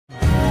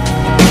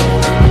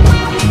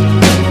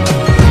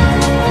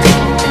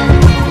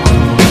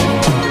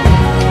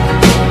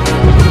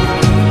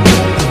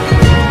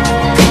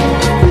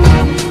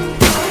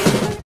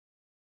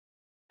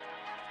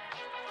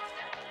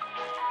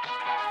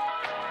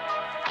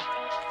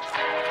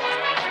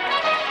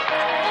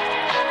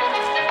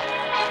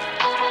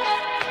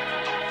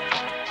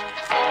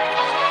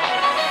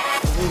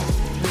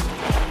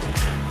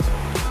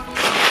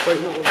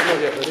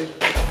it, ready?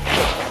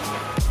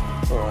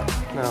 Alright,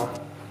 now.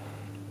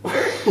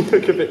 You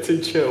look a bit too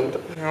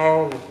chilled.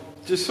 No.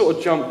 Just sort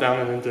of jump down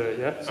and then do it,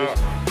 yeah? So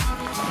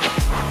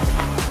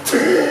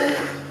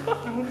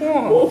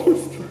What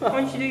was that?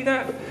 Why did you do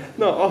that?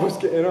 No, I was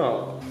getting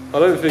up. I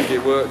don't think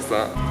it works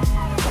that.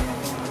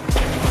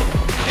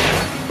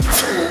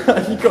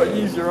 You got to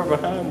use your other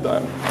hand,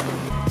 Dan.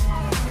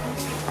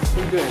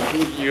 What are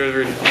you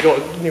doing? You got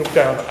to kneel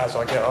down as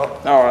I get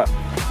up. Alright.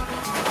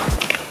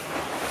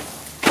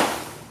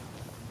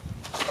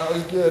 That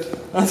was good.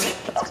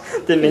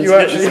 Didn't mean You to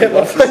actually hit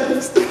my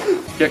face.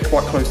 Get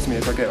quite close to me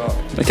as I get up.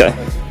 Okay.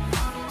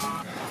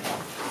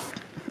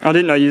 I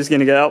didn't know you was going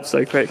to get up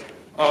so quick.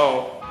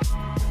 Oh.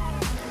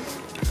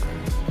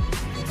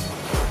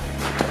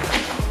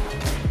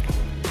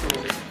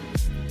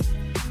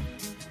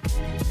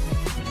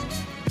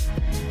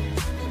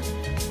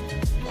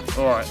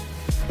 Alright,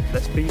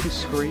 let's be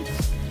discreet,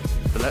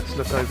 but let's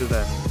look over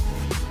there.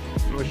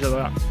 Look at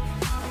that.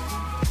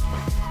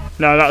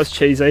 No, that was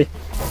cheesy.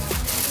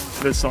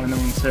 Let's sign no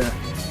one's here.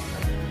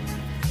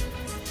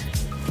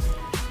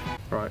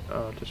 Right,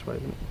 just wait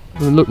a minute.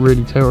 They look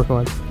really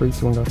terrified. 3,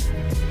 2, 1, go.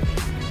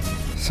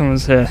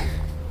 Someone's here.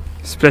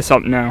 Split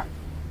up now.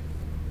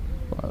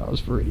 Right, that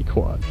was really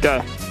quiet.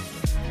 Go.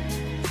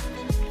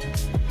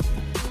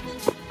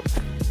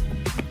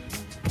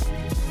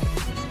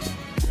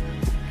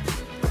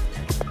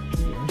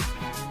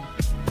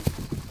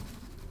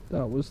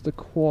 That was the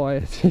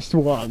quietest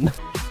one.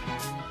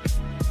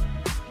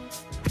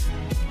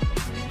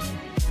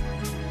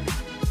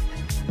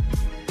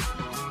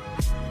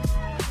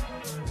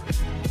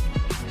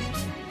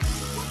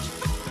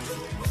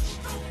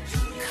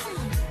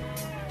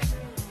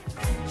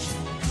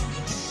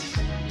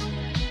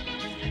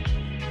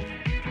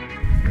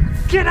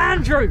 Get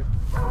Andrew!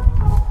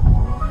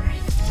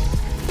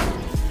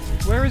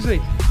 Where is he?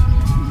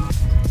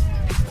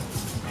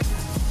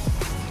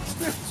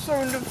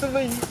 Someone look for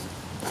me.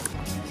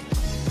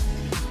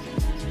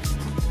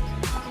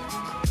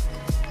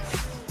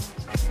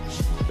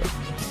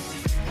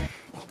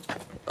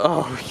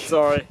 Oh,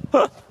 sorry.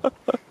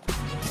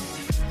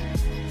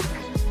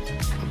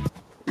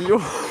 You're...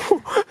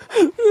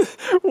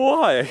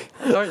 Why?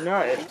 I don't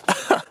know.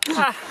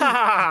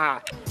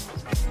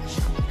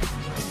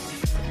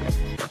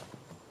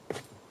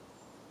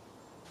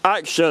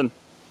 Action.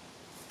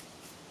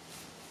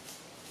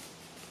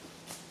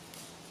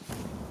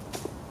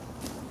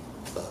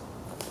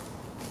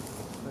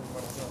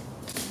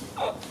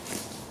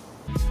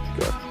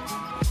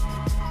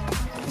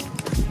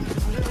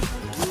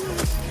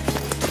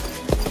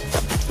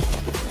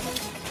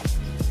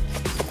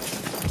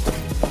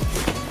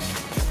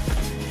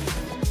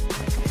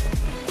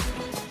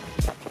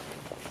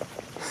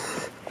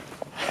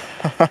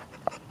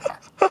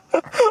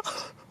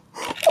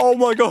 Oh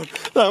my god!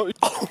 No!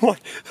 Oh my!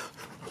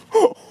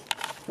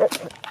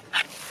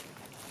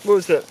 What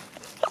was it?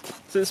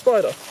 Is it a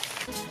spider?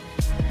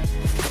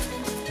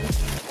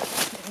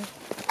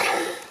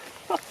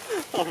 I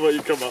thought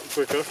you'd come up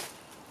quicker.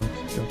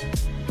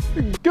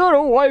 Get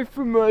away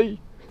from me!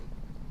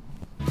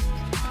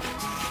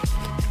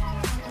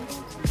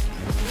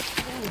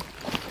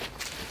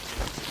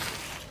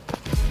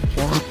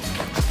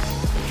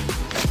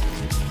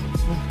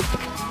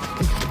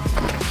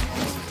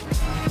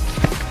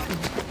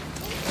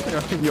 I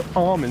think your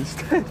arm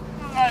instead.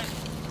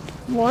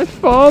 My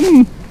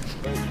thumb!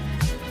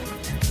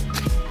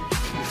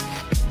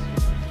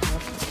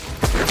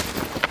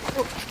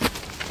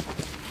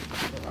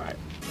 Right.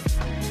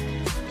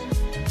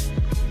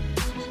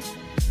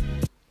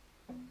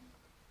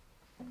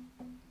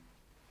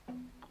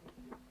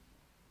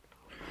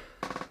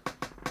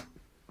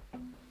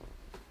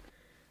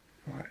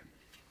 Right.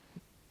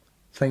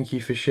 Thank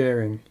you for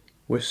sharing.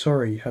 We're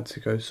sorry you had to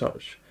go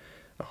such.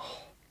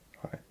 Oh,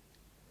 right.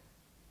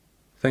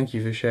 Thank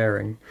you for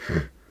sharing.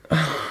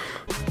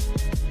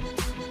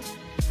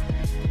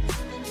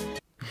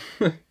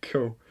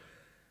 Cool.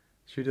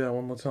 Should we do that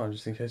one more time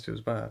just in case it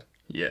was bad?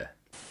 Yeah.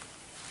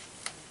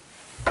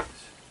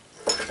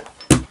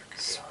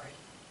 Sorry.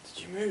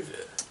 Did you move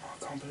it? Oh,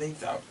 I can't believe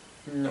that.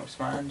 Knocks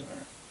my hand on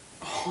it.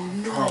 Oh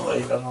I can't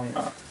believe I've done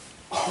that.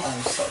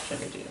 I'm such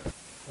an idiot.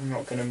 I'm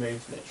not going to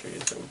move literally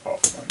this little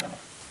part from my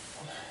mouth.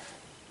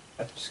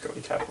 I've just got to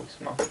be careful with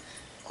my mouth.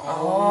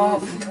 Oh,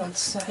 for God's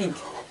sake.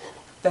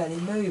 Barely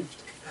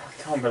moved. I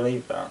can't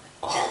believe that.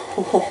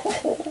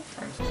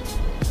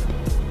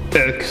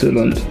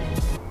 Excellent.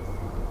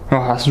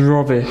 Oh, that's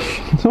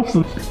rubbish.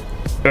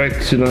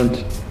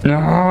 Excellent.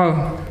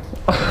 No.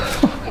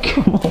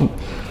 Come on.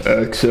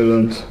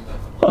 Excellent.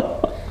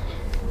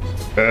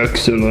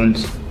 Excellent.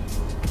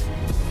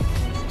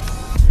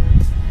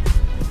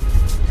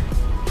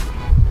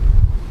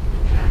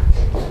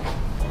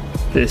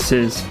 This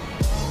is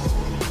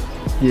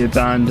the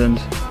abandoned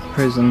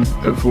prison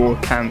of war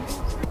camp.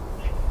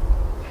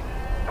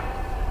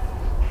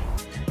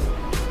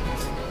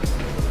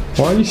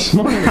 Why are you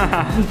smiling?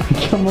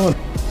 Come on.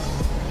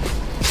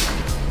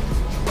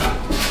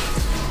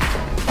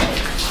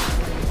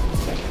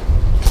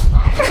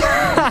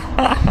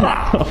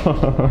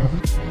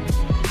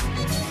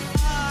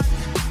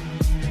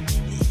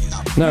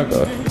 Now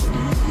go.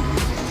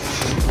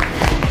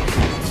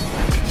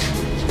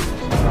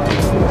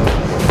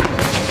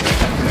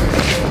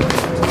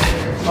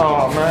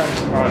 Oh man.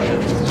 Alright,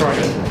 let's try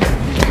again.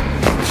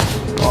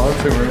 Oh, I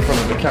think we're in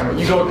front of the camera.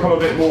 You gotta come a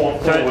bit more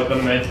forward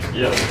than me.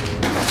 Yeah.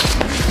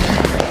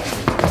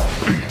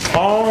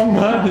 Oh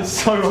man, it's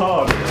so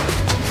hard.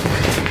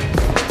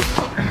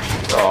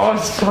 Oh,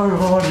 it's so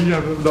hard. You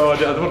have no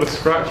idea. I don't want to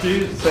scratch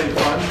you at the same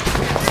time.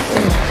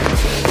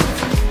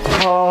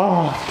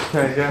 Oh,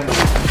 okay, again.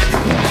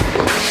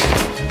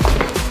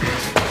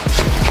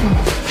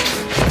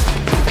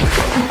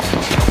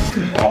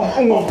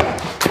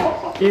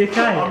 Oh, You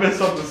okay? I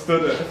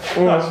misunderstood it.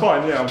 No, it's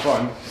fine. Yeah, I'm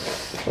fine.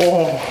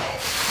 Oh.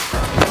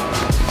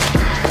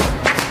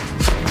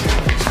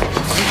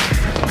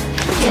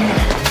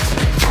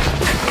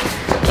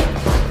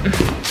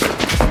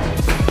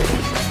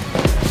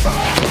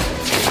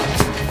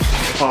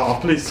 Oh,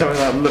 please tell me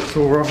that looks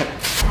alright.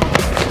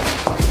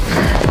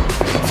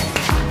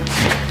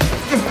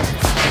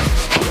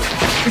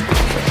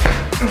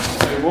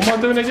 What am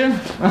I doing again?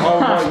 Oh,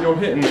 right, you're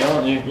hitting me,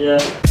 aren't you? Yeah.